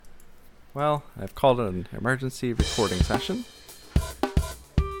Well, I've called an emergency recording session.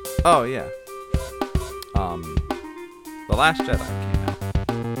 Oh, yeah. The Last Jedi came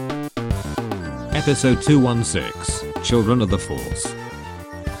out. Episode 216, Children of the Force.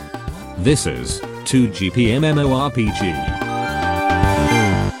 This is 2GPMMORPG.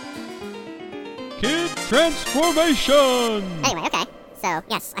 Kid Transformation! Anyway, okay. So,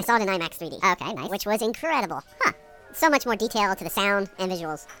 yes, I saw it in IMAX 3D. Okay, nice. Which was incredible. Huh. So much more detail to the sound and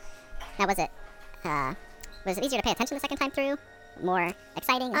visuals. Now, was it easier to pay attention the second time through? More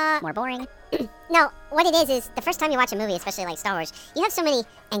exciting? More boring? No, what it is the first time you watch a movie, especially like Star Wars, you have so many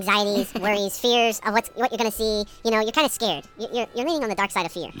anxieties, worries, fears of what you're going to see. You know, you're kind of scared. You're leaning on the dark side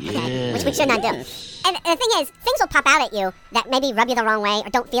of fear, okay? Which we should not do. And the thing is, things will pop out at you that maybe rub you the wrong way or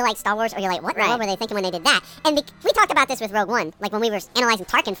don't feel like Star Wars, or you're like, what the hell were they thinking when they did that? And we talked about this with Rogue One. Like, when we were analyzing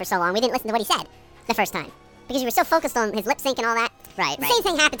Tarkin for so long, we didn't listen to what he said the first time, because you were so focused on his lip sync and all that. Right. The same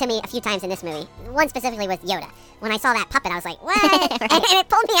thing happened to me a few times in this movie. One specifically with Yoda. When I saw that puppet, I was like, what? and it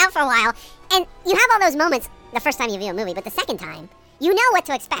pulled me out for a while. And you have all those moments the first time you view a movie, but the second time, you know what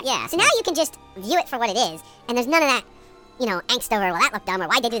to expect. Yeah. So now you can just view it for what it is, and there's none of that, angst over, well, that looked dumb, or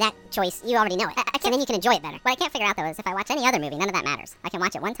why'd they do that choice? You already know it. And then you can enjoy it better. What I can't figure out, though, is if I watch any other movie, none of that matters. I can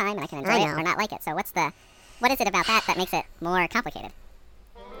watch it one time, and I can enjoy it or not like it. So what is it about that makes it more complicated?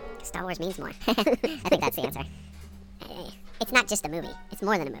 Star Wars means more. I think that's the answer. It's not just a movie. It's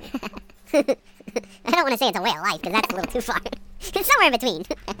more than a movie. I don't want to say it's a way of life, because that's a little too far. It's somewhere in between.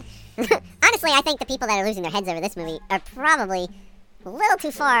 Honestly, I think the people that are losing their heads over this movie are probably a little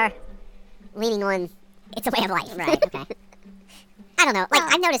too far leaning on it's a way of life. Right, okay. I don't know. Like,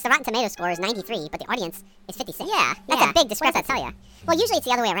 I've noticed the Rotten Tomatoes score is 93, but the audience is 56. Yeah. That's a big discrepancy. What does that tell you? Well, usually it's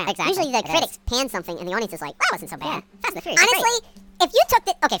the other way around. Exactly. Usually the critics pan something, and the audience is like, that wasn't so bad. Yeah. Fast and the Furious. Honestly, if you took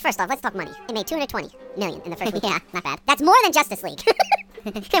the... Okay, first off, let's talk money. It made $220 million in the first weekend. Yeah, not bad. That's more than Justice League.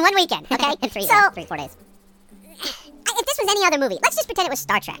 In one weekend, okay? In 4 days. If this was any other movie, let's just pretend it was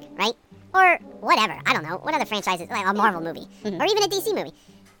Star Trek, right? Or whatever. I don't know. What other franchises? Like a Marvel movie. Or even a DC movie.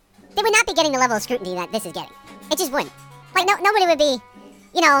 They would not be getting the level of scrutiny that this is getting. It just wouldn't. Like, nobody would be,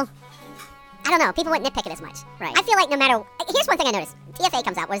 I don't know. People wouldn't nitpick it as much. Right. I feel like no matter... Here's one thing I noticed. TFA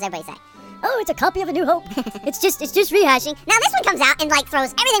comes out. What does everybody say? Oh, it's a copy of A New Hope. It's just rehashing. Now this one comes out and like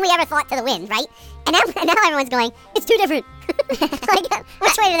throws everything we ever thought to the wind, right? And now everyone's going, it's too different. Like,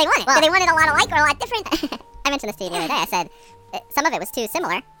 which way do they want it? Do they want it a lot alike or a lot different? I mentioned this to you the other day. I said some of it was too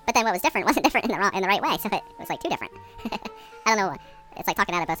similar, but then what was different wasn't different in the right way. So it was like too different. I don't know. It's like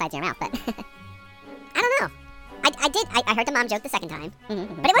talking out of both sides of your mouth, but I don't know. I heard the mom joke the second time,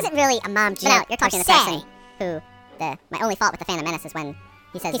 but it wasn't really a mom joke. No, you're talking to the person who my only fault with the Phantom Menace is when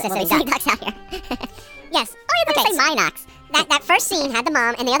he says ducks out here. Yes. Oh, you didn't say Minox. That first scene had the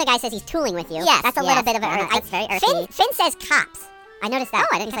mom, and the other guy says he's tooling with you. Yes. That's a little bit of a... That's very earthy. Finn says cops. I noticed that.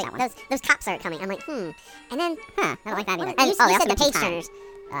 Oh, I didn't catch that one. Those cops are coming. I'm like, And then, I don't like that either. And you said the page turners.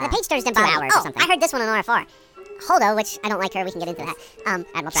 The page turners didn't bother me. Or something. I heard this one on RFR. Holdo, which I don't like her. We can get into that.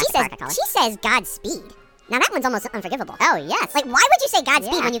 Admiral Jurassic Park, she says Godspeed. Now that one's almost unforgivable. Oh, yes. Like, why would you say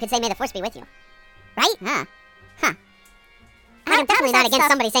Godspeed when you could say May the Force be with you? Right? Huh. Like, I'm definitely not against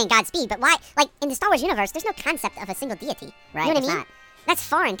somebody saying Godspeed, but why? Like, in the Star Wars universe, there's no concept of a single deity. Right. You know what I mean? That's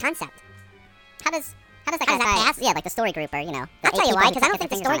foreign concept. How does that pass? Yeah, like the story group, or, I'll tell you why, because I don't think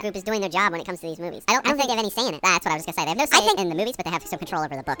the story group is doing their job when it comes to these movies. I don't think they have any say in it. That's what I was going to say. They have no say in the movies, but they have some control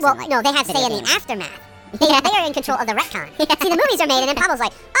over the books. Well, no, they have say in the aftermath. They are in control of the retcon. See, the movies are made, and then Pablo's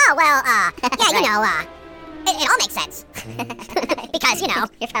like, oh, well, it all makes sense. Because,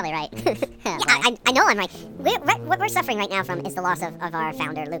 You're probably right. I know I'm right. What we're suffering right now from is the loss of our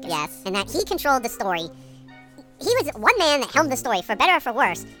founder, Lucas. Yes. And that he controlled the story. He was one man that helmed the story. For better or for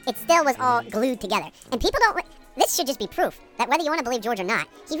worse, it still was all glued together. And people don't... This should just be proof that whether you want to believe George or not,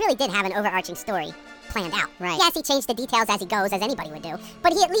 he really did have an overarching story planned out. Right. Yes, he changed the details as he goes, as anybody would do.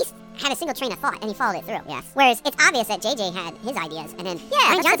 But he at least had a single train of thought, and he followed it through. Yes. Whereas it's obvious that JJ had his ideas, and then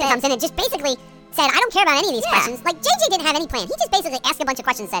Ryan Johnson comes in and just basically said, I don't care about any of these questions. Like, JJ didn't have any plan. He just basically asked a bunch of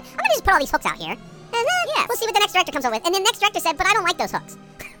questions and said, I'm going to just put all these hooks out here, and then we'll see what the next director comes up with. And then the next director said, but I don't like those hooks.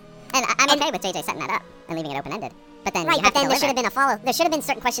 And I'm okay with JJ setting that up and leaving it open-ended. But then there should have been a follow. There should have been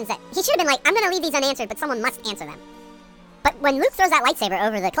certain questions that he should have been like, I'm going to leave these unanswered, but someone must answer them. But when Luke throws that lightsaber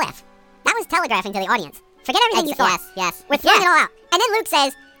over the cliff, that was telegraphing to the audience. Forget everything you thought. Yes. We're throwing it all out. And then Luke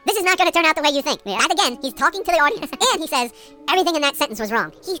says, this is not going to turn out the way you think. Yeah. That, again, he's talking to the audience. And he says, everything in that sentence was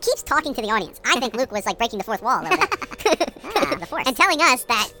wrong. He keeps talking to the audience. I think Luke was like breaking the fourth wall a little bit. The Force. And telling us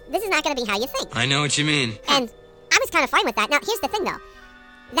that this is not going to be how you think. I know what you mean. And I was kind of fine with that. Now, here's the thing, though.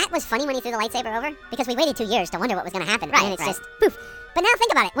 That was funny when he threw the lightsaber over, because we waited 2 years to wonder what was going to happen. Right, and it's just poof. But now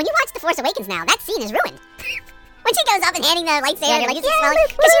think about it. When you watch The Force Awakens now, that scene is ruined. When she goes up and handing the lightsaber, like,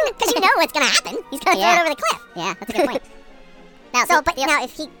 because you know what's gonna happen. He's gonna throw it over the cliff. Yeah, that's a good point. Now, now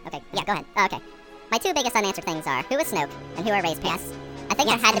if he, okay, yeah, go ahead. Oh, okay. My two biggest unanswered things are who is Snoke and who are Rey's parents. Yes. I think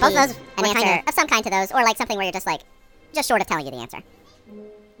there had to be both those an answer of some kind to those, or like something where you're just like, just short of telling you the answer.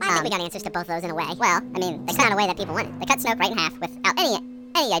 I think we got answers to both those in a way. Well, I mean, it's not a way that people want it. They cut Snoke right in half without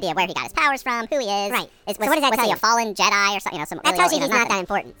any idea where he got his powers from, who he is. Right. So what does that tell you? A fallen Jedi or something? You know, that tells you he's not that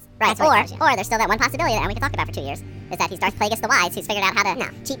important. Right. Or there's still that one possibility that we can talk about for 2 years is that he's Darth Plagueis the Wise, who's figured out how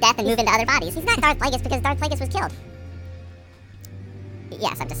to cheat death and move into other bodies. He's not Darth Plagueis because Darth Plagueis was killed.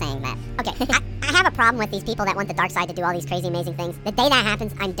 Yes, I'm just saying that. Okay, I have a problem with these people that want the dark side to do all these crazy, amazing things. The day that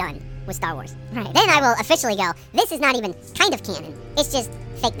happens, I'm done with Star Wars. Right. Then I will officially go, this is not even kind of canon. It's just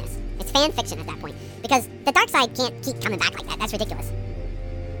fakeness. It's fan fiction at that point. Because the dark side can't keep coming back like that. That's ridiculous.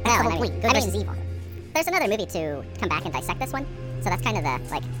 That's the whole point. Good versus evil. There's another movie to come back and dissect this one. So that's kind of the,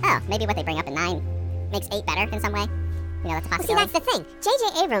 like, oh, maybe what they bring up in 9 makes 8 better in some way. You know, that's a possibility. Well, see, that's the thing.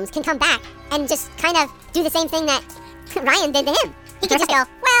 J.J. Abrams can come back and just kind of do the same thing that Ryan did to him. He could just go,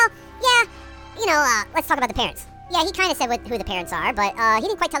 well, yeah, you know, let's talk about the parents. Yeah, he kind of said who the parents are, but he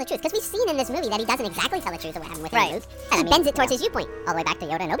didn't quite tell the truth. Because we've seen in this movie that he doesn't exactly tell the truth of what happened with Luke. He bends it towards his viewpoint. All the way back to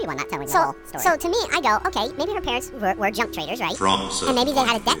Yoda and Obi-Wan not telling the whole story. So to me, I go, okay, maybe her parents were junk traders, right? And maybe they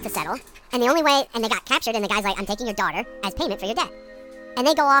had a debt to settle. And the only way, and they got captured, and the guy's like, I'm taking your daughter as payment for your debt. And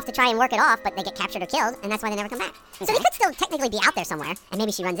they go off to try and work it off, but they get captured or killed, and that's why they never come back. Okay. So they could still technically be out there somewhere, and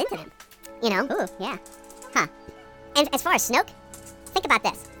maybe she runs into them. You know? Ooh, yeah. Huh. And as far as Snoke, think about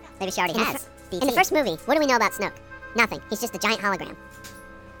this. Maybe she already has. In the first movie, what do we know about Snoke? Nothing. He's just a giant hologram.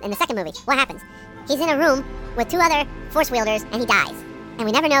 In the second movie, what happens? He's in a room with 2 other Force wielders, and he dies. And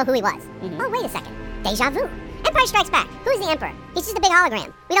we never know who he was. Oh, wait a second. Deja vu. Empire Strikes Back. Who's the Emperor? He's just a big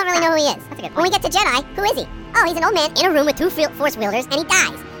hologram. We don't really know who he is. That's a good point. When we get to Jedi, who is he? Oh, he's an old man in a room with 2 Force wielders, and he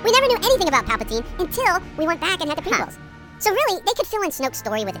dies. We never knew anything about Palpatine until we went back and had the prequels. So really, they could fill in Snoke's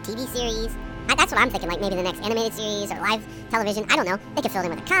story with a TV series. That's what I'm thinking, like maybe the next animated series or live television. I don't know. They could fill it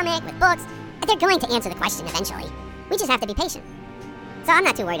in with a comic, with books. They're going to answer the question eventually. We just have to be patient. So I'm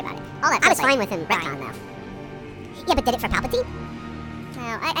not too worried about it. All that I was fine with him retcon, though. Yeah, but did it for Palpatine?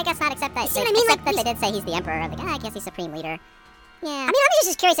 No, I guess not, except that, they did say he's the Emperor of the guy. I guess he's Supreme Leader. Yeah. I mean, I'm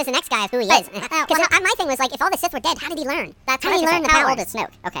just curious as the next guy of who he is. Because my thing was, like, if all the Sith were dead, how did he learn? How did he learn the power? How old is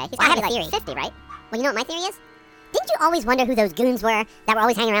Snoke? Okay, he's probably like 50, right? Well, you know what my theory is? Didn't you always wonder who those goons were that were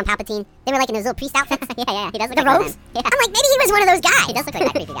always hanging around Palpatine? They were like in those little priest outfits. yeah, he does look like robes. Yeah. I'm like, maybe he was one of those guys. He does look like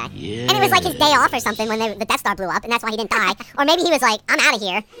that creepy guy. Yeah. And it was like his day off or something when the Death Star blew up, and that's why he didn't die. Or maybe he was like, I'm out of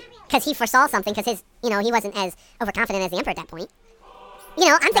here, because he foresaw something, because his, he wasn't as overconfident as the Emperor at that point.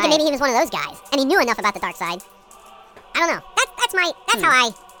 I'm thinking maybe he was one of those guys, and he knew enough about the dark side. I don't know. That's how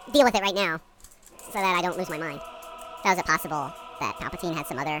I deal with it right now, so that I don't lose my mind. Now, is it possible that Palpatine had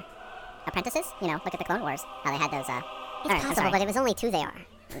some other apprentices? Look at the Clone Wars, how they had those, It's possible, but it was only 2 they are.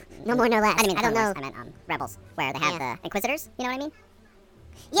 No more, no less. I don't know. I meant Rebels, where they have the Inquisitors. You know what I mean?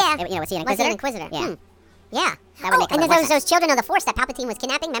 Yeah. Was he an Inquisitor? Was he an Inquisitor? Yeah. Yeah. That would make and then there was those children of the Force that Palpatine was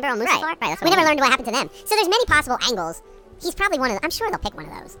kidnapping. Remember on Mustafar? Right. We never learned what happened to them. So there's many possible angles. He's probably one of them. I'm sure they'll pick one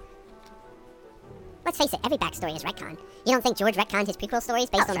of those. Let's face it, every backstory is retcon. You don't think George retconned his prequel stories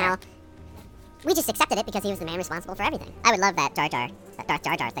based on how... We just accepted it because he was the man responsible for everything. I would love that Jar Jar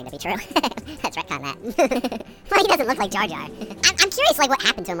thing to be true. Let's retcon that. Well, he doesn't look like Jar Jar. I'm curious, like, what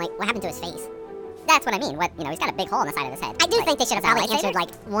happened to him, like, what happened to his face? That's what I mean. He's got a big hole in the side of his head. I do think they should have probably answered,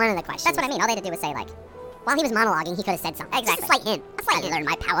 like, one of the questions. That's what I mean. All they had to do was say, like, while he was monologuing, he could have said something. Exactly. Just a slight hint. I learned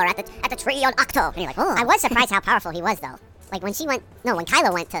my power at the tree on Octo. And you're like, oh. I was surprised how powerful he was, though. Like, when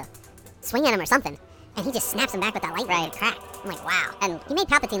Kylo went to swing at him or something, and he just snaps him back with that lightning and crack. I'm like, wow. And he made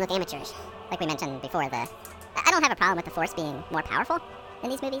Palpatine look amateurish. Like we mentioned before, I don't have a problem with the Force being more powerful in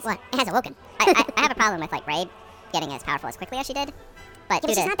these movies. What? It has awoken. I have a problem with, like, Rey getting as powerful as quickly as she did. But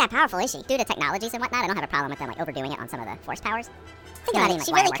she's not that powerful, is she? Due to technologies and whatnot, I don't have a problem with them, like, overdoing it on some of the Force powers. Think about it.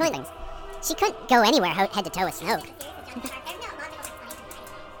 She really couldn't. She couldn't go anywhere head to toe with Snoke.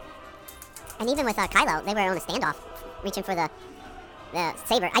 And even with Kylo, they were on a standoff, reaching for the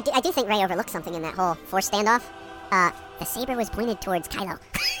saber. I do think Rey overlooked something in that whole Force standoff. The saber was pointed towards Kylo.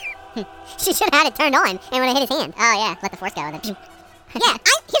 She should have had it turned on and would have hit his hand. Oh, yeah. Let the Force go. And then yeah,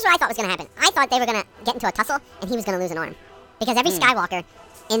 here's what I thought was going to happen. I thought they were going to get into a tussle and he was going to lose an arm. Because every Skywalker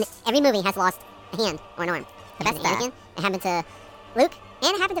in every movie has lost a hand or an arm. The best Anakin, it happened to Luke,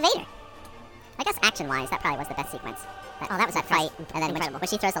 and it happened to Vader. I guess action-wise, that probably was the best sequence. That was that fight. And then when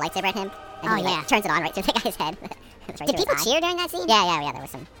she throws the lightsaber at him, and he turns it on right through the guy's head. Did people cheer during that scene? Yeah, there was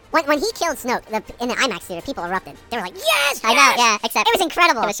some. When he killed Snoke in the IMAX theater, people erupted. They were like, yes! I know, yeah. Except it was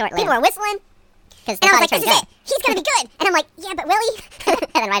incredible. It was short-lived. People were whistling. And I was like, this is it. He's going to be good. And I'm like, yeah, but will he? And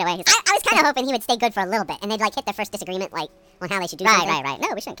then right away, he's like, I was kind of hoping he would stay good for a little bit. And they'd like hit their first disagreement like on how they should do something. Right.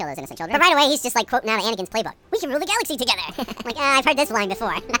 No, we shouldn't kill those innocent children. But right away, he's just like quoting out of Anakin's playbook. We can rule the galaxy together. I'm like, I've heard this line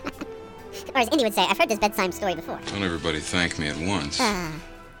before. Or as Indy would say, I've heard this bedtime story before. Don't everybody thank me at once.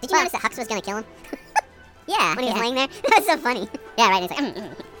 Did you notice that Hux was going to kill him? Yeah. When he was laying there? That was so funny. Yeah, right. And he's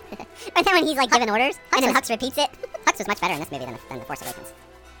like, But then when he's like giving orders, and then Hux repeats it. Hux was much better in this movie than The Force Awakens.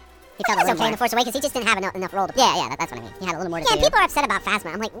 He felt a little okay in The Force Awakens. He just didn't have enough role to play. Yeah, that's what I mean. He had a little more to do. Yeah, people are upset about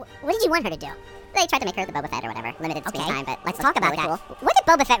Phasma. I'm like, what did you want her to do? They tried to make her the Boba Fett or whatever. Limited screen time, but let's talk about that. Cool. What did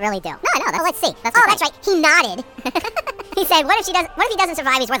Boba Fett really do? No, let's see. That's right. He nodded. He said, what if he doesn't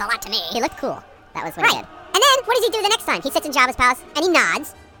survive? He's worth a lot to me. He looked cool. That was what he did. And then, what does he do the next time? He sits in Jabba's palace, and he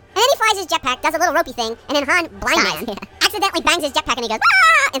nods. And then he flies his jetpack, does a little ropey thing, and then Han, blind man, accidentally bangs his jetpack, and he goes,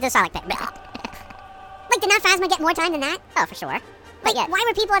 ah! Into the Sarlacc pit. Like, did not Phasma get more time than that? Oh, for sure. Like, why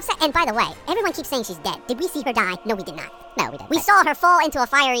were people upset? And by the way, everyone keeps saying she's dead. Did we see her die? No, we did not. No, we didn't. We saw her fall into a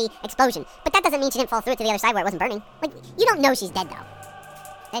fiery explosion, but that doesn't mean she didn't fall through it to the other side where it wasn't burning. Like, you don't know she's dead, though.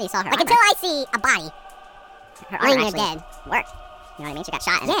 Then you saw her until I see a body laying there dead. Worked. You know what I mean? She got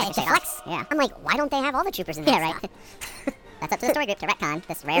shot. And it deflects. Yeah. I'm like, why don't they have all the troopers in there? Yeah, right. That's up to the story group to retcon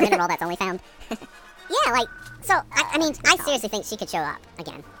this rare mineral that's only found. Yeah, like, so, I mean, I seriously think she could show up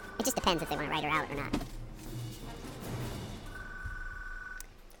again. It just depends if they want to write her out or not.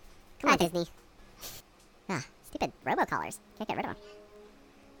 Come on, Disney. Stupid robocallers. Can't get rid of them.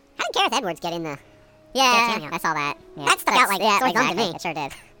 How did Gareth Edwards get in the... Yeah, I saw that. Yeah. That stuck out like sore thumb to me. It sure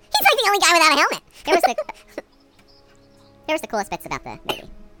did. He's like the only guy without a helmet. There was the coolest bits about the movie.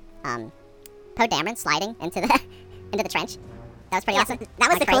 Poe Dameron sliding into the trench. That was pretty awesome. That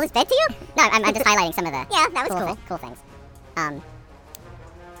was the coolest bit to you? No, I'm just highlighting some of the that was cool things. I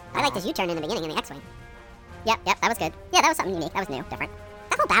liked his U-turn in the beginning in the X-Wing. Yep, that was good. Yeah, that was something unique. That was new, different.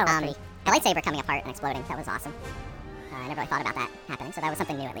 That whole battle was pretty... The lightsaber coming apart and exploding, that was awesome. I never really thought about that happening, so that was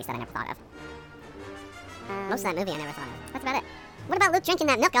something new at least that I never thought of. Most of that movie I never thought of. That's about it. What about Luke drinking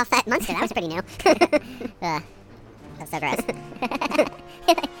that milk off that monster? That was pretty new. That's so gross.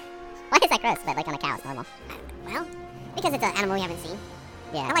 Why is that gross? But like on a cow, it's normal. Well, because it's an animal we haven't seen.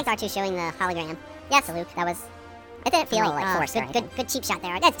 Yeah. I liked R2 showing the hologram. Yes, Luke. That was... It didn't feel like forced. Good cheap shot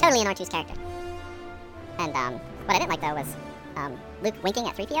there. That's totally in R2's character. And what I didn't like though was Luke winking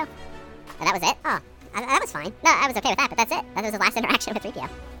at 3PO. And that was it. Oh, that was fine. No, I was okay with that, but that's it. That was his last interaction with 3PO.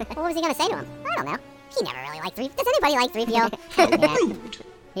 What was he gonna say to him? I don't know. He never really liked 3PO. Does anybody like 3PO? How rude.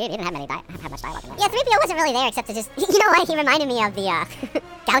 He didn't have much dialogue in that. Yeah, 3PO wasn't really there except to just... You know what? He reminded me of the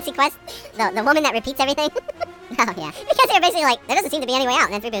Galaxy Quest. The woman that repeats everything. Oh, yeah. Because they were basically like, there doesn't seem to be any way out.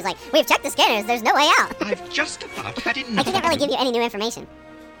 And then 3PO was like, we've checked the scanners. There's no way out. I've just about had enough. Like, he didn't really give you any new information.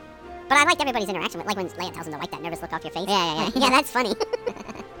 But I liked everybody's interaction with, like when Leia tells him to wipe that nervous look off your face. Yeah. Yeah, that's funny.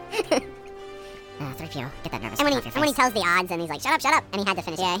 3PO, get that nervous look off your face. And when he tells the odds and he's like, shut up, and he had to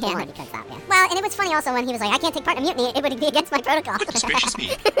finish it. Yeah, he couldn't stop, yeah. Well, and it was funny also when he was like, I can't take part in a mutiny. It would be against my protocol. What spacious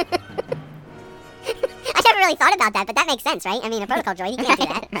me. I never really thought about that, but that makes sense, right? I mean, a protocol droid, he can't do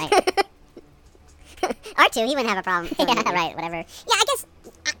that. Right. R2, he wouldn't have a problem. Yeah, right, whatever. Yeah, I guess,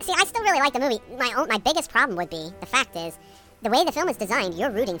 see, I still really like the movie. My biggest problem would be, the fact is, the way the film is designed,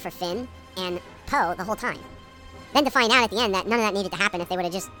 you're rooting for Finn and Poe the whole time. Then to find out at the end that none of that needed to happen if they would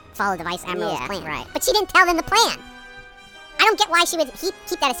have just followed the Vice Admiral's plan. Right. But she didn't tell them the plan. I don't get why she would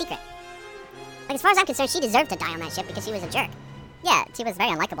keep that a secret. Like, as far as I'm concerned, she deserved to die on that ship because she was a jerk. Yeah, she was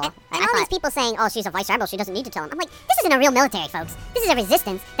very unlikable. And all these people saying, oh, she's a Vice Admiral, she doesn't need to tell them. I'm like, this isn't a real military, folks. This is a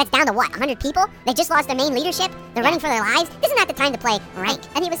resistance that's down to what, 100 people? They just lost their main leadership? They're running for their lives? This is not the time to play rank.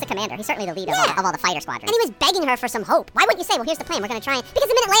 And he was the commander. He's certainly the lead of all the fighter squadrons. And he was begging her for some hope. Why wouldn't you say, well, here's the plan, we're going to try and... Because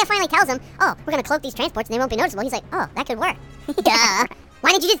the minute Leia finally tells him, oh, we're going to cloak these transports and they won't be noticeable, he's like, oh, that could work. Duh.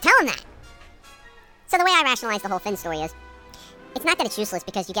 Why didn't you just tell him that? So the way I rationalize the whole Finn story is, it's not that it's useless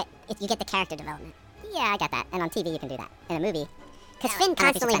because you get the character development. Yeah, I got that. And on TV you can do that. In a movie... Because Finn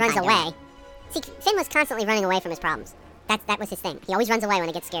constantly runs away. See, Finn was constantly running away from his problems. That was his thing. He always runs away when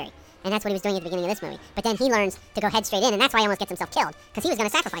it gets scary. And that's what he was doing at the beginning of this movie. But then he learns to go head straight in, and that's why he almost gets himself killed. Because he was going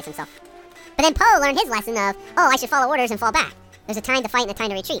to sacrifice himself. But then Poe learned his lesson of, oh, I should follow orders and fall back. There's a time to fight and a time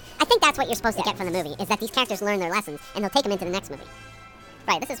to retreat. I think that's what you're supposed to get from the movie, is that these characters learn their lessons, and they'll take them into the next movie.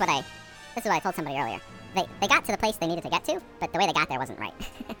 Right, this is what I told somebody earlier. They got to the place they needed to get to, but the way they got there wasn't right.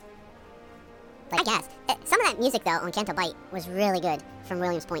 I guess. Some of that music, though, on Canto Bight was really good from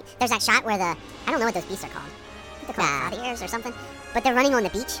Williams Point. There's that shot where I don't know what those beasts are called. I think they're called cloud ears or something. But they're running on the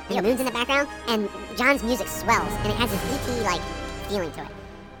beach, and the moon's in the background, and John's music swells, and it has this E.T., like, feeling to it.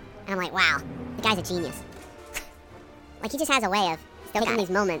 And I'm like, wow, the guy's a genius. Like, he just has a way of taking these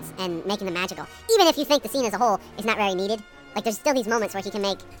moments and making them magical. Even if you think the scene as a whole is not very needed, like, there's still these moments where he can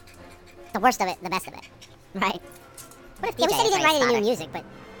make the worst of it, the best of it. Right. What if Yeah, we DJ said he is didn't write Ray's any new father? music, but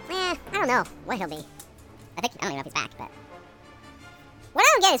I don't know what he'll be. I don't even know if he's back, but... What I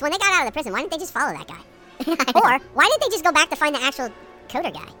don't get is when they got out of the prison, why didn't they just follow that guy? Or why didn't they just go back to find the actual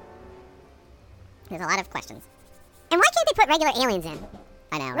coder guy? There's a lot of questions. And why can't they put regular aliens in?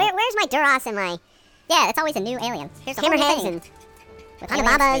 I know, right? Where's my Duras and my Yeah, it's always a new alien. Here's a whole new Hammerheads thing and with Honey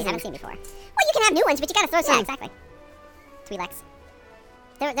aliens Babas we and- haven't seen before. well, you can have new ones, but you gotta throw some. Yeah, exactly. Twi'leks.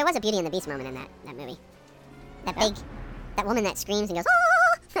 There was a Beauty and the Beast moment in that movie. That Yeah. big, that woman that screams and goes,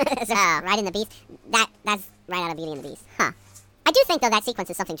 oh, right in the Beast. That's right out of Beauty and the Beast. Huh. I do think though that sequence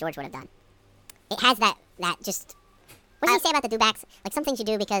is something George would have done. It has that just. What did he say about the do-backs? Like some things you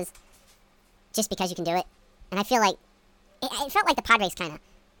do because you can do it. And I feel like it felt like the Padres kind of.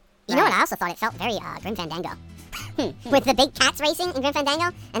 You know Right. what? I also thought it felt very Grim Fandango. With the big cats racing in Grim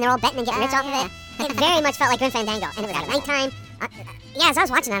Fandango, and they're all betting and getting rich off of it. It very much felt like Grim Fandango, and it was at nighttime. Yeah, as I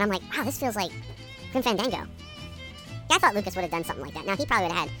was watching that, I'm like, wow, this feels like Grim Fandango. Yeah, I thought Lucas would have done something like that. Now he probably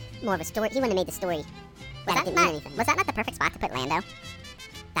would have had more of a story. He wouldn't have made the story. That didn't mean anything. Was that not the perfect spot to put Lando?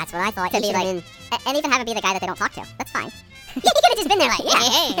 That's what I thought. To He be should like, have been. and even have him be the guy that they don't talk to. That's fine. He could have just been there like,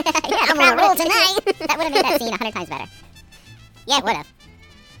 hey, Yeah, I'm gonna roll tonight. That would have made that scene 100 times better. Yeah, It would have.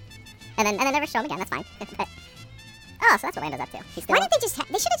 And then never show him again. That's fine. But, oh, so that's what Lando's up to. He's still. Why didn't they just?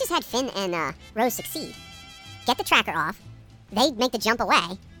 They should have just had Finn and Rose succeed. Get the tracker off. They make the jump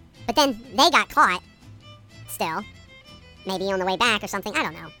away, but then they got caught. Still, maybe on the way back or something. I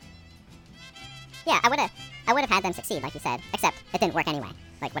don't know. Yeah, I would have had them succeed, like you said. Except it didn't work anyway.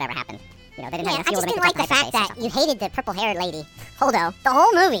 Like whatever happened. You know, they didn't Yeah, have I enough just fuel to didn't make like the jump to fact hyperspace or that you something. hated the purple-haired lady, Holdo, the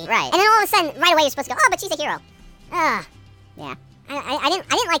whole movie. Right. And then all of a sudden, right away, you're supposed to go, oh, but she's a hero. Ugh. Yeah. I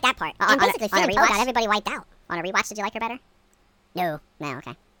didn't like that part. On And a- basically, on a Finn and Poe got rewatch? everybody wiped out. On a rewatch, did you like her better? No. No.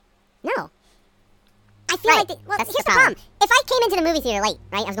 Okay. No. I feel Right. like, well, That's here's the the problem. If I came into the movie theater late,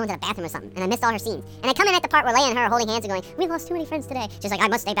 right, I was going to the bathroom or something, and I missed all her scenes, and I come in at the part where Leia and her are holding hands and going, we lost too many friends today. She's like, I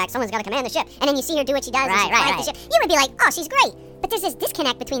must stay back. Someone's got to command the ship. And then you see her do what she does, and she Right, flies right, the ship. You would be like, oh, she's great. But there's this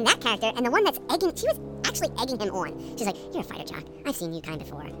disconnect between that character and the one that's egging. She was actually egging him on. She's like, you're a fighter jock. I've seen you kind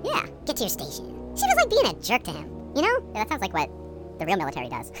before. Yeah, get to your station. She was like being a jerk to him. You know? Yeah, that sounds like what the real military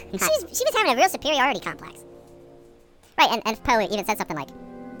does. She was having a real superiority complex. Right, and if Poe even said something like,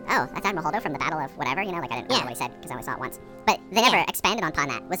 oh, that's Admiral Holdo from the Battle of whatever, you know, like I didn't know Yeah. what he said because I only saw it once. But they never expanded upon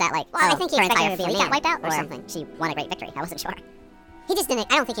that. Was that like, Well, oh, I think he her expected entire her to be a fleet man got wiped out, or something. She won a great victory. I wasn't sure. He just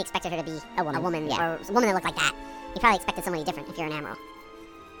didn't. I don't think he expected her to be A woman, yeah. or a woman that looked like that. He probably expected somebody different if you're an admiral.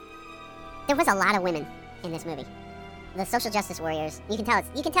 There was a lot of women in this movie. The social justice warriors. You can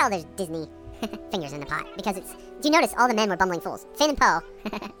tell there's Disney fingers in the pot because it's. Do you notice all the men were bumbling fools? Finn and Poe,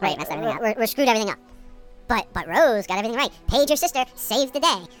 Right, messed everything up. Were screwed everything up. But Rose got everything right. Paige, her sister, saves the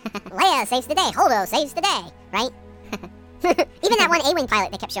day. Leia saves the day. Holdo saves the day. Right? Even that one A-wing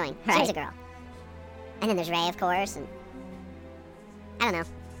pilot they kept showing. She was Right. a girl. And then there's Rey, of course, and I don't know.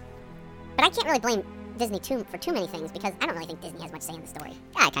 But I can't really blame Disney for too many things because I don't really think Disney has much say in the story.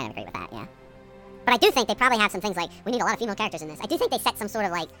 I kind of agree with that, yeah. But I do think they probably have some things like, we need a lot of female characters in this. I do think they set some sort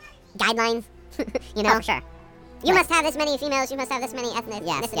of like guidelines, you know? Oh, for sure. You Right. must have this many females, you must have this many ethnicities.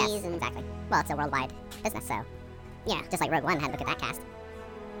 Yes, and exactly. Well, it's a worldwide business, so Yeah, just like Rogue One had to look at that cast.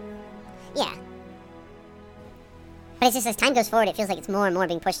 yeah. But it's just as time goes forward, it feels like it's more and more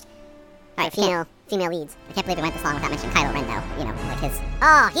being pushed by Right, female leads. I can't believe it went this long without mentioning Kylo Ren, though. You know, like his.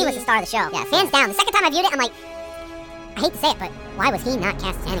 Oh, he was the star of the show. Yes, Hands yes. down. The second time I viewed it, I'm like, I hate to say it, but why was he not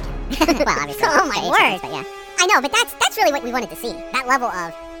cast as Anakin? Well, obviously. Oh my the age word. difference, But yeah. I know, but that's really what we wanted to see. That level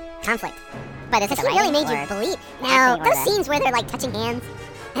of conflict. But is it Because the he really writing made you or believe. the Now, acting or those the- scenes where they're like touching hands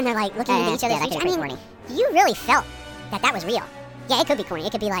and they're like looking into each other's yeah, that future. could be I pretty mean, corny. you really felt that was real. Yeah, it could be corny.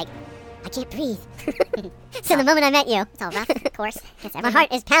 It could be like, I can't breathe. So the moment I met you, It's all rough, of course. It's my everything.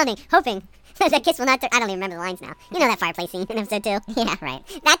 heart is pounding, hoping that kiss will not. I don't even remember the lines now. You know that fireplace scene in episode 2. Yeah, right.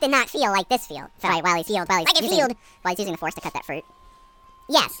 That did not feel like this feel. Right, while he's like it using, healed. while he's using the Force to cut that fruit.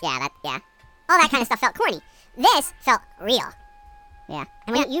 Yes, Yeah, all that kind of stuff felt corny. This felt real. yeah.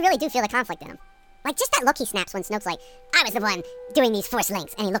 And when you really do feel the conflict in him. Like, just that look he snaps when Snoke's like, I was the one doing these Force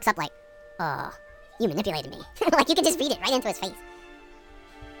links. And he looks up like, oh, you manipulated me. Like, you could just read it right into his face.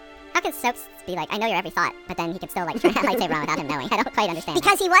 How can Snoke be like, I know your every thought, but then he can still like turn that lightsaber on without him knowing? I don't quite understand.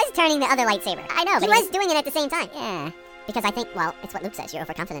 Because he was turning the other lightsaber. I know, He but was doing it at the same time. yeah. Because I think, well, it's what Luke says. Your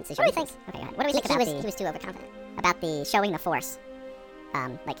overconfidence is What your do we think? weakness. Okay, go ahead. What do we think He about was too overconfident. the showing the Force,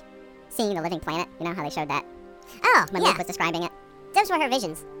 like seeing the living planet? You know how they showed that Oh, when yeah. Luke was describing it. Those were her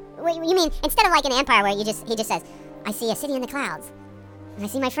visions. You mean, instead of like in Empire where he just says, I see a city in the clouds. And I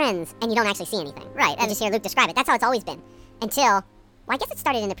see my friends. And you don't actually see anything. Right, You just hear Luke describe it. That's how it's always been. Until, well, I guess it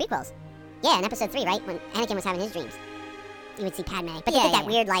started in the prequels. Yeah, in episode 3, right? When Anakin was having his dreams. you would see Padme. But they did that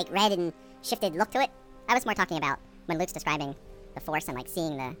weird, like, red and shifted look to it. I was more talking about when Luke's describing the Force and, like,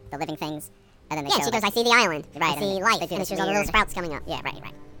 seeing the living things, and then they Yeah, show, she goes, like, I see the island. Right, I see and life. they do And this she shows all the little weird- sprouts coming up. Yeah, right.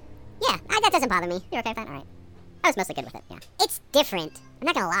 Yeah, that doesn't bother me. You're okay with that? All right. I was mostly good with it, yeah. It's different. I'm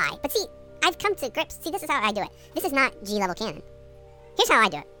not gonna lie. But see, I've come to grips. See, this is how I do it. This is not G-level canon. Here's how I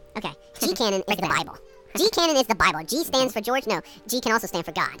do it. Okay, G canon is the Bible. G canon is the Bible. G stands for George. No, G can also stand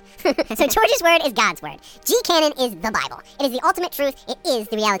for God. So George's word is God's word. G canon is the Bible. It is the ultimate truth. It is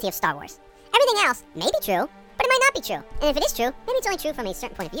the reality of Star Wars. Everything else may be true, but it might not be true. And if it is true, maybe it's only true from a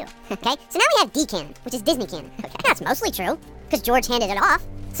certain point of view. Okay? So now we have D canon, which is Disney canon. Okay. That's mostly true, because George handed it off.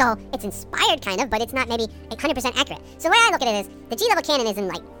 So it's inspired kind of, but it's not maybe 100% accurate. So the way I look at it is, the G-level canon is in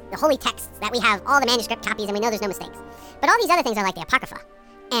like the holy texts that we have all the manuscript copies and we know there's no mistakes. But all these other things are like the Apocrypha.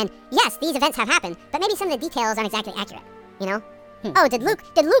 And yes, these events have happened, but maybe some of the details aren't exactly accurate. You know? Oh, did Luke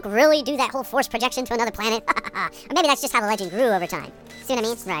really do that whole force projection to another planet? Or maybe that's just how the legend grew over time. See what I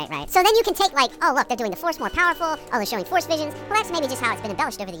mean? Right. So then you can take like, oh look, they're doing the force more powerful, oh they're showing force visions. Well, that's maybe just how it's been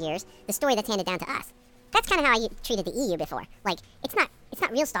embellished over the years, the story that's handed down to us. That's kind of how I treated the EU before. Like, it's not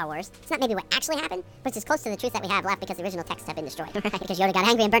real Star Wars. It's not maybe what actually happened, but it's as close to the truth that we have left because the original texts have been destroyed. Because Yoda got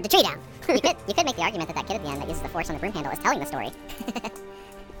angry and burnt the tree down. You could make the argument that kid at the end that uses the Force on the broom handle is telling the story.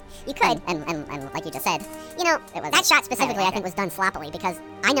 You could. And like you just said, You know, It was that shot specifically highly I think was done sloppily because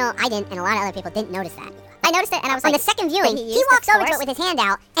I know I didn't and a lot of other people didn't notice that. I noticed it and I was On like, the second viewing, did he he use walks the over to Force? it with his hand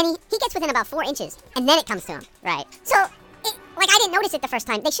out and he gets within about 4 inches and then it comes to him. right. So, like I didn't notice it the first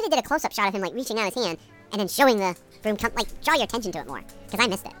time. They should have did a close-up shot of him like reaching out his hand and then showing the broom come, like draw your attention to it more because I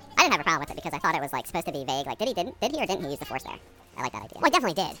missed it. I didn't have a problem with it because I thought it was like supposed to be vague. Like, did he or didn't he use the Force there? I like that idea. Well, I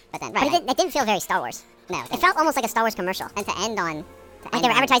definitely did. But then, But right. it didn't feel very Star Wars. No, It felt almost like a Star Wars commercial. and to end on. Like they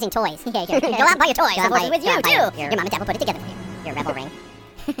were advertising toys. Yeah. Go out and buy your toys. Go out The Force and is buy- with go you out and buy too. your Your mom and dad will put it together for you. Your rebel ring.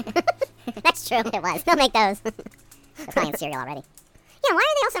 That's true. It was. They'll make those. It's probably in cereal already. Yeah, why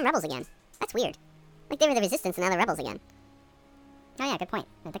are they all some rebels again? That's weird. Like they were the resistance and now they're rebels again. Oh yeah, good point.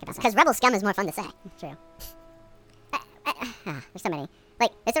 I didn't think about that. Because rebel scum is more fun to say. True. There's so many.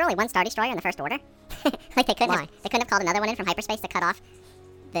 Like, is there only one Star Destroyer in the First Order? Like they couldn't have called another one in from hyperspace to cut off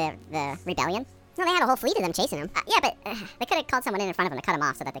the rebellion. No, they had a whole fleet of them chasing him. Yeah, but they could have called someone in front of them to cut them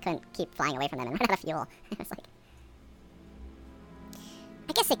off so that they couldn't keep flying away from them and run out of fuel. It's like,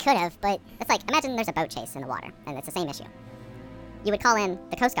 I guess they could have, but it's like, imagine there's a boat chase in the water, and it's the same issue. You would call in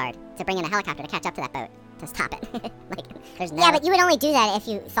the Coast Guard to bring in a helicopter to catch up to that boat to stop it. Like, there's no. yeah, but you would only do that if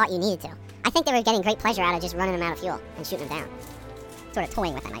you thought you needed to. I think they were getting great pleasure out of just running them out of fuel and shooting them down. sort of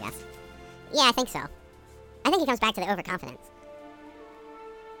toying with them, I guess. Yeah, I think so. I think it comes back to the overconfidence.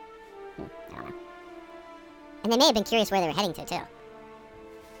 I don't know. And they may have been curious where they were heading to, too.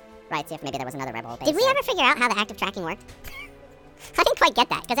 Right, see if maybe there was another rebel base. Did we ever figure out how the active tracking worked? I didn't quite get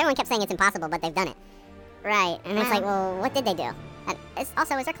that, because everyone kept saying it's impossible, but they've done it. Right, And it's like, well, what did they do? And is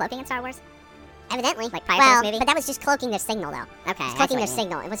there cloaking in Star Wars? Evidently. Like prior to well, this movie? but that was just cloaking their signal, though. Okay, It's I cloaking see their what you mean.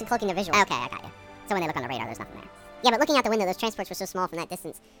 signal. It wasn't cloaking their visuals. Okay, I got you. So when they look on the radar, there's nothing there. Yeah, but looking out the window, those transports were so small from that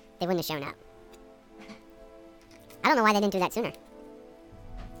distance, they wouldn't have shown up. I don't know why they didn't do that sooner.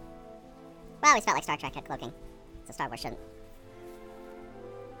 Well, I always felt like Star Trek had cloaking, so Star Wars shouldn't.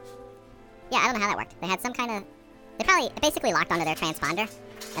 Yeah, I don't know how that worked. They had some kind of... They probably basically locked onto their transponder,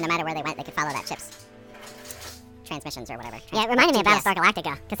 and no matter where they went, they could follow that ship's transmissions or whatever. Yeah, it reminded me of GPS. Battlestar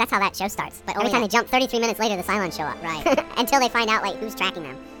Galactica, because that's how that show starts. But Every only time that- they jump, 33 minutes later, the Cylons show up. Right. Until they find out, like, who's tracking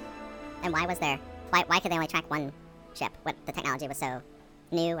them. And why was there... Why could they only track one ship? What, the technology was so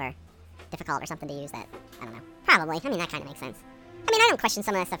new or difficult or something to use that... I don't know. Probably. I mean, that kind of makes sense. I mean, I don't question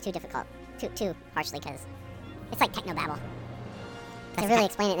some of that stuff too harshly, because it's like technobabble. To really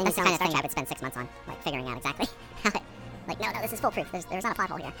explain it, then That's the you kind sound of thing I Star would spend 6 months on, like figuring out exactly how it... Like, no, this is foolproof. There's not a plot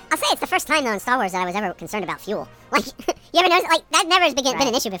hole here. I'll say it's the first time, though, in Star Wars that I was ever concerned about fuel. Like, you ever notice? Like, that never has been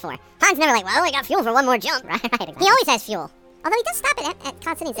an issue before. Han's never like, well, I got fuel for one more jump. Right, exactly. He always has fuel. Although he does stop it at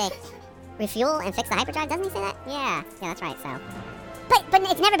Cloud City and say, refuel and fix the hyperdrive. Doesn't he say that? Yeah, that's right, so... But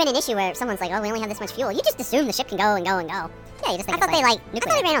it's never been an issue where someone's like, oh, we only have this much fuel. You just assume the ship can go and go and go. Yeah, you just think I thought it's they I nuclear.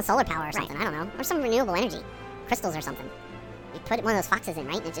 thought they ran on solar power or Right. something. I don't know. Or some renewable energy. Crystals or something. You put one of those foxes in,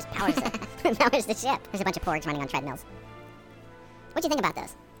 right? And it just powers powers the ship. There's a bunch of porgs running on treadmills. What'd you think about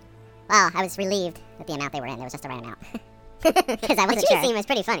those? Well, I was relieved at the amount they were in. There was just a right amount. Because I The wasn't cheese sure. scene was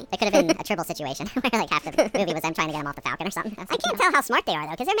pretty funny. It could have been a triple situation where like half the movie was them trying to get him off the Falcon or something. I can't tell how smart they are,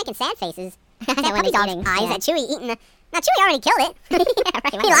 though, because they're making sad faces. That When puppy he's dog's eating, eyes yeah. at Chewie eating the... Now, Chewie already killed it. Yeah,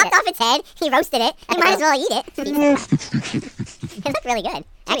 right, He when lopped did off its head. He roasted it. You might as well eat it. It looked really good,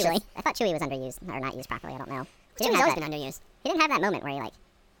 actually. Chewie I thought Chewie was underused, or not used properly, I don't know. He Chewie's didn't have always that- been underused. He didn't have that moment where he, like,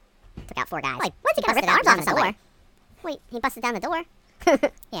 took out 4 guys. Like, what's he gonna rip busted the out arms off somebody. somewhere? Wait, he busted down the door?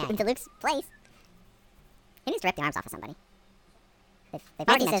 Yeah. Into Luke's place. He needs to rip the arms off of somebody.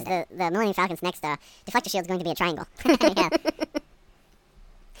 Matthew says the Millennium Falcon's next deflector shield's going to be a triangle. Yeah.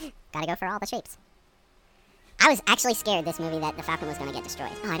 Gotta go for all the shapes. I was actually scared this movie that the Falcon was going to get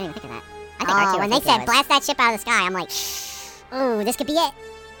destroyed. Oh, I didn't even think of that. I think R2 when they said blast that ship out of the sky, I'm like, ooh, this could be it.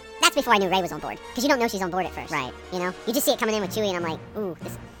 That's before I knew Rey was on board. Because you don't know she's on board at first. Right. You know? You just see it coming in with Chewie, and I'm like, ooh,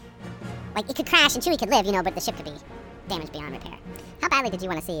 this... Like, it could crash, and Chewie could live, you know, but the ship could be damaged beyond repair. How badly did you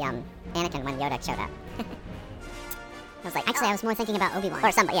want to see Anakin when Yoda showed up? I was like, actually, I was more thinking about Obi-Wan.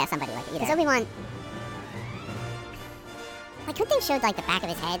 Or somebody like either. Because Obi-Wan... Like, couldn't they have showed, like, the back of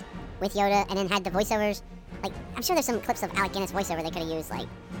his head with Yoda, and then had the voiceovers? Like, I'm sure there's some clips of Alec Guinness voiceover they could have used, like...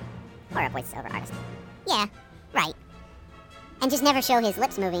 Or a voiceover artist. Yeah, right. And just never show his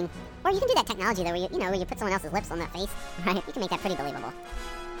lips moving. Or you can do that technology, though, where where you put someone else's lips on that face. Right. You can make that pretty believable.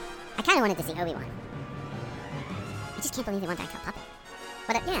 I kind of wanted to see Obi-Wan. I just can't believe they want that puppet.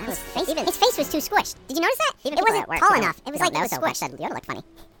 But yeah, his face was too squished. Did you notice that? Even it wasn't tall enough. It was like it was squished. Said Yoda looked funny.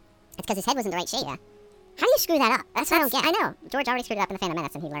 It's because his head was in the right shape. Yeah. How do you screw that up? That's what I don't get. I know. George already screwed it up in The Phantom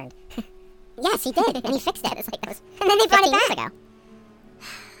Menace, and he learned. Yes, he did, and he fixed it. It's like that was, and then they brought it back. Years ago.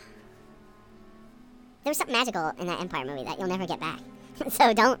 There was something magical in that Empire movie that you'll never get back. So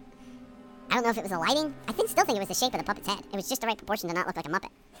I don't know if it was the lighting. I still think it was the shape of the puppet's head. It was just the right proportion to not look like a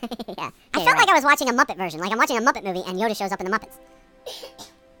Muppet. Yeah. I felt like I was watching a Muppet version. Like I'm watching a Muppet movie and Yoda shows up in the Muppets.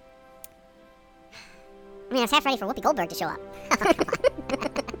 I mean, I was half ready for Whoopi Goldberg to show up.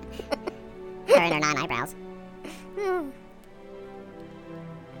 Her and her non-eyebrows.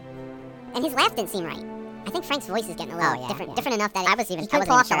 And his laugh didn't seem right. I think Frank's voice is getting a little different enough that I wasn't even sure it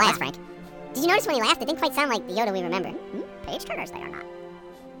was Frank. Did you notice when he laughed? It didn't quite sound like the Yoda we remember. Page turners, they are not.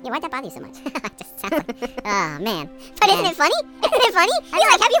 Yeah, why'd that bother you so much? It just sounds like... Oh, man. But isn't it funny? Isn't it funny? He's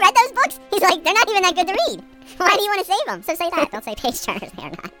like, have you read those books? He's like, they're not even that good to read. Why do you want to save them? So say that. Don't say page turners, they are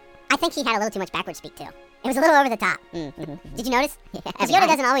not. I think he had a little too much backwards speak, too. It was a little over the top. Did you notice? Because Yoda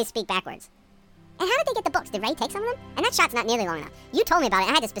doesn't always speak backwards. And how did they get the books? Did Rey take some of them? And that shot's not nearly long enough. You told me about it,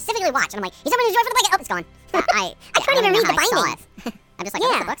 and I had to specifically watch. And I'm like, he's opening his drawer for the blanket. Oh, it's gone. I couldn't even read the bindings. I'm just like,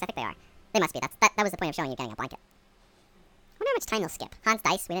 are those the books? I think they are. They must be. That was the point of showing you getting a blanket. I wonder how much time they'll skip. Hans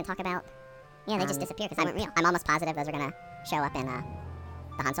Dice, we didn't talk about. Yeah, they just disappear because they weren't real. I'm almost positive those are going to show up in the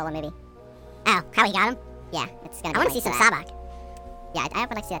Han Solo movie. Oh, how he got him? Yeah, it's going to be I want to see some Sabak. Yeah, I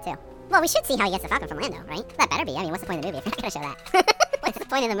would like to see that too. Well, we should see how he gets the Falcon from Lando, right? That better be. I mean, what's the point of the movie if you're not going to show that? What's the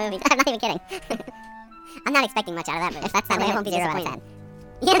point of the movie? I'm not even kidding. I'm not expecting much out of that movie. If that's not it, I won't be disappointed.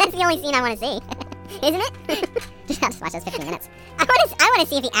 Yeah, that's the only scene I want to see. Isn't it? Just watch those 15 minutes. I want to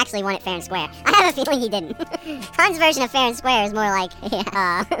see if he actually won it fair and square. I have a feeling he didn't. Han's version of fair and square is more like,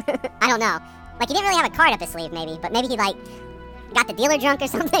 I don't know. Like, he didn't really have a card up his sleeve, maybe. But maybe he, like, got the dealer drunk or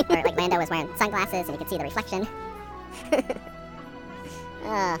something. Or, like, Lando was wearing sunglasses and you could see the reflection.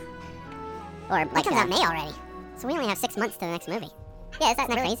 Or, like, it comes out May already. So we only have 6 months to the next movie. Yeah, is that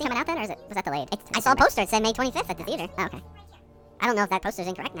really crazy? Coming out then, or was that delayed? I saw a poster. It said May 25th at the theater. Oh, okay. I don't know if that poster's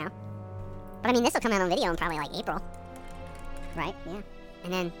incorrect now. But I mean, this will come out on video in probably like April. Right? Yeah.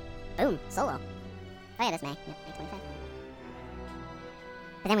 And then, boom, Solo. Oh yeah, this May. Yeah, May 25th.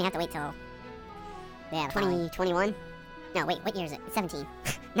 But then we have to wait till... Yeah, 2021? No, wait, what year is it? It's 17.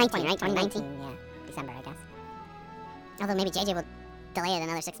 19, right? 2019? Yeah. December, I guess. Although maybe JJ will delay it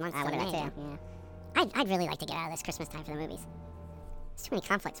another 6 months. I would have too. Yeah. I'd really like to get out of this Christmas time for the movies. There's too many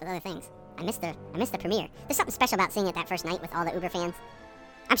conflicts with other things. I missed the premiere. There's something special about seeing it that first night with all the Uber fans.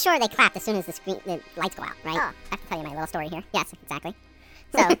 I'm sure they clapped as soon as the lights go out, right? Oh. I have to tell you my little story here. Yes, exactly.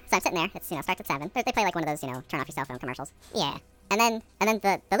 So I'm sitting there. It's starts at 7. They play like one of those turn off your cell phone commercials. Yeah. And then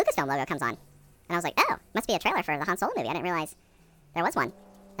the Lucasfilm logo comes on, and I was like, oh, must be a trailer for the Han Solo movie. I didn't realize there was one.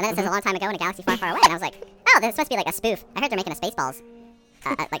 And then it says a long time ago in a galaxy far, far away, and I was like, oh, this must be like a spoof. I heard they're making a Spaceballs.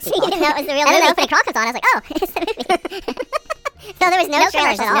 Like sequel. You didn't know it was the real movie. And then the opening crawl comes on. I was like, oh, it's the movie. So there was no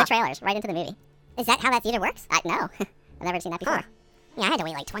trailers at all. No trailers, right into the movie. Is that how that theater works? No. I've never seen that before. Huh. Yeah, I had to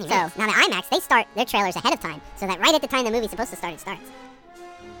wait like 20 minutes. So now the IMAX, they start their trailers ahead of time, so that right at the time the movie's supposed to start, it starts.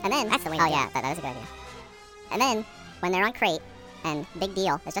 And then that's the way. Oh yeah, that is a good idea. And then when they're on Crate and Big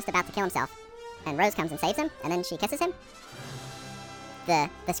Deal is just about to kill himself, and Rose comes and saves him, and then she kisses him, the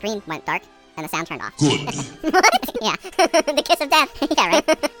screen went dark and the sound turned off. What? Yeah, the kiss of death. Yeah,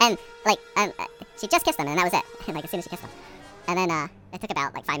 right. And like, she just kissed him, and that was it. Like as soon as she kissed him, and then it took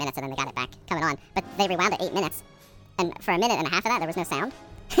about like 5 minutes, and then they got it back coming on. But they rewound it 8 minutes. And for a minute and a half of that, there was no sound.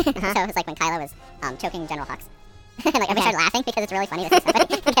 So it was like when Kylo was choking General Hux. And like everybody started laughing because it's really funny to see somebody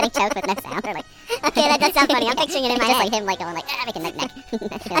getting choked with no sound. They're like, okay, that does sound funny. I'm picturing it in my head. Just like him like going like, making neck.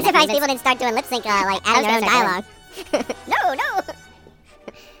 I'm surprised people didn't start doing lip sync like adding their own dialogue. No.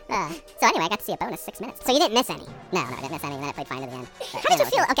 So anyway, I got to see a bonus 6 minutes. So you didn't miss any? No, I didn't miss any. And then it played fine to the end. But, how did you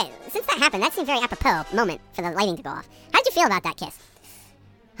feel? Okay, since that happened, that seemed a very apropos moment for the lighting to go off. How did you feel about that kiss?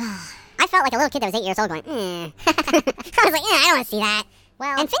 I felt like a little kid that was 8 years old going, I was like, I don't want to see that.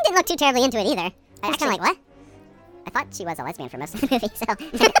 Well, and Finn didn't look too terribly into it either. I was kind of like, what? I thought she was a lesbian for most of the movie, so I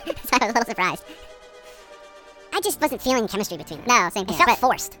was a little surprised. I just wasn't feeling chemistry between them. No, same here. It felt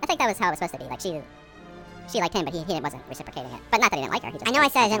forced. I think that was how it was supposed to be. Like, she liked him, but he wasn't reciprocating it. But not that he didn't like her. I know I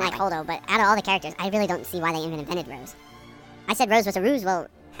said I didn't like Holdo, but out of all the characters, I really don't see why they even invented Rose. I said Rose was a ruse, well,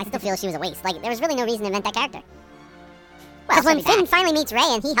 I still feel she was a waste. Like, there was really no reason to invent that character. Because when Finn finally meets Rey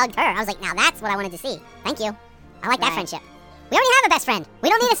and he hugged her, I was like, now that's what I wanted to see. Thank you. I like that friendship. We already have a best friend. We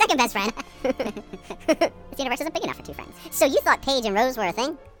don't need a second best friend. This universe isn't big enough for two friends. So you thought Paige and Rose were a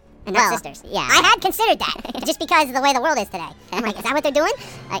thing? And not sisters? Yeah. I had considered that, just because of the way the world is today. I'm like, is that what they're doing?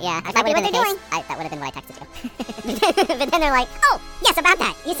 Yeah, that might be what they're doing. That would have been what I texted you. But then they're like, oh, yes, about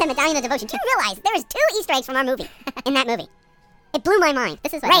that. You said Medallion of Devotion. Do you realize there is 2 Easter eggs from our movie in that movie? It blew my mind.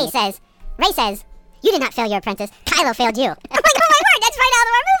 This is what Rey says, you did not fail your apprentice. Kylo failed you. I'm like, oh my word, that's right out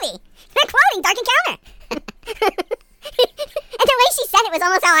of our movie. They're quoting Dark Encounter. And the way she said it was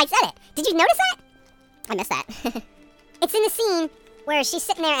almost how I said it. Did you notice that? I missed that. It's in the scene where she's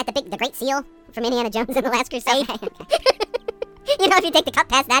sitting there at the Great Seal from Indiana Jones and the Last Crusade. Okay. You know, if you take the cup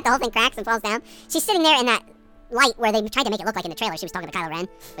past that, the whole thing cracks and falls down. She's sitting there in that light where they tried to make it look like in the trailer she was talking to Kylo Ren,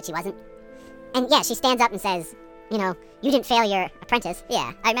 but she wasn't. And yeah, she stands up and says, you know, you didn't fail your apprentice.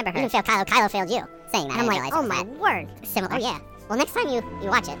 Yeah, I remember her. You didn't fail Kylo. Kylo failed you. Saying that. And I'm like, oh my word. Similar. Oh yeah. Well, next time you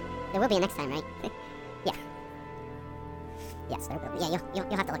watch it, there will be a next time, right? Yeah. Yes, there will be. Yeah,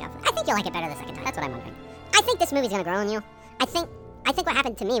 you'll have to look out for that. I think you'll like it better the second time. That's what I'm wondering. I think this movie's gonna grow on you. I think what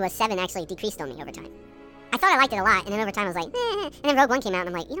happened to me was 7 actually decreased on me over time. I thought I liked it a lot, and then over time I was like, And then Rogue One came out,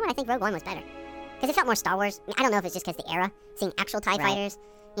 and I'm like, you know what? I think Rogue One was better. Because it felt more Star Wars. I don't know if it's just because the era, seeing actual TIE fighters,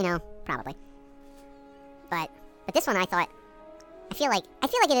 you know, probably. But this one I feel like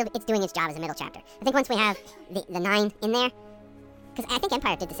it's doing its job as a middle chapter. I think once we have the 9 in there, because I think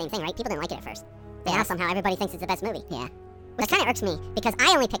Empire did the same thing, right? People didn't like it at first. But now somehow everybody thinks it's the best movie. Yeah. Which kind of irks me, because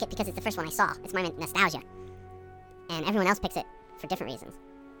I only pick it because it's the first one I saw. It's my nostalgia. And everyone else picks it for different reasons.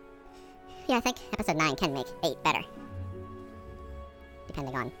 Yeah, I think episode 9 can make 8 better.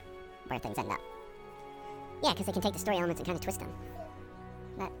 Depending on where things end up. Yeah, because they can take the story elements and kind of twist them.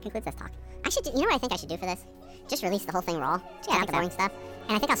 That concludes this talk. You know what I think I should do for this? Just release the whole thing raw. Yeah, like the boring stuff.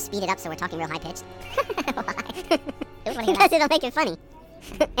 And I think I'll speed it up so we're talking real high pitched. Why? Because it'll make it funny.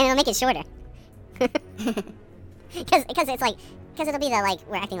 And it'll make it shorter. Because it's like, because it'll be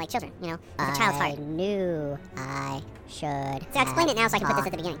we're acting like children, you know? The child's heart. I knew I should. So explain it now so I can put this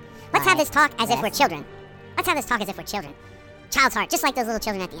at the beginning. Let's have this talk as if we're children. Let's have this talk as if we're children. Child's heart, just like those little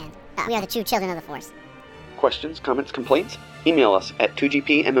children at the end. We are the true children of the Force. Questions, comments, complaints? Email us at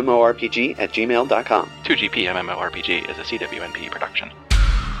 2gpmmorpg@gmail.com. 2GP MMORPG is a CWNP production.